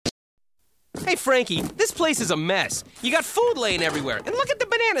Hey, Frankie, this place is a mess. You got food laying everywhere, and look at the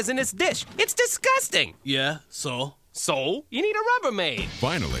bananas in this dish. It's disgusting. Yeah, so? So, you need a Rubbermaid.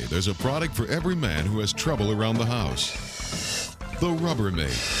 Finally, there's a product for every man who has trouble around the house. The Rubbermaid,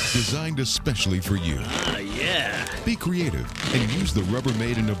 designed especially for you. Ah, yeah. Be creative and use the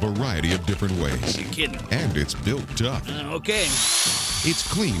Rubbermaid in a variety of different ways. You're kidding. And it's built tough. Okay. It's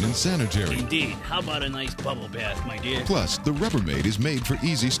clean and sanitary. Indeed. How about a nice bubble bath, my dear? Plus, the Rubbermaid is made for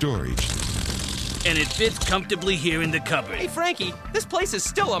easy storage. And it fits comfortably here in the cupboard. Hey, Frankie, this place is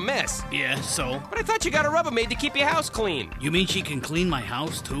still a mess. Yeah, so? But I thought you got a Rubbermaid to keep your house clean. You mean she can clean my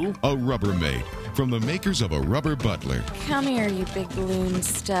house, too? A Rubbermaid, from the makers of a rubber butler. Come here, you big balloon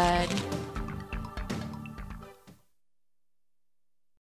stud.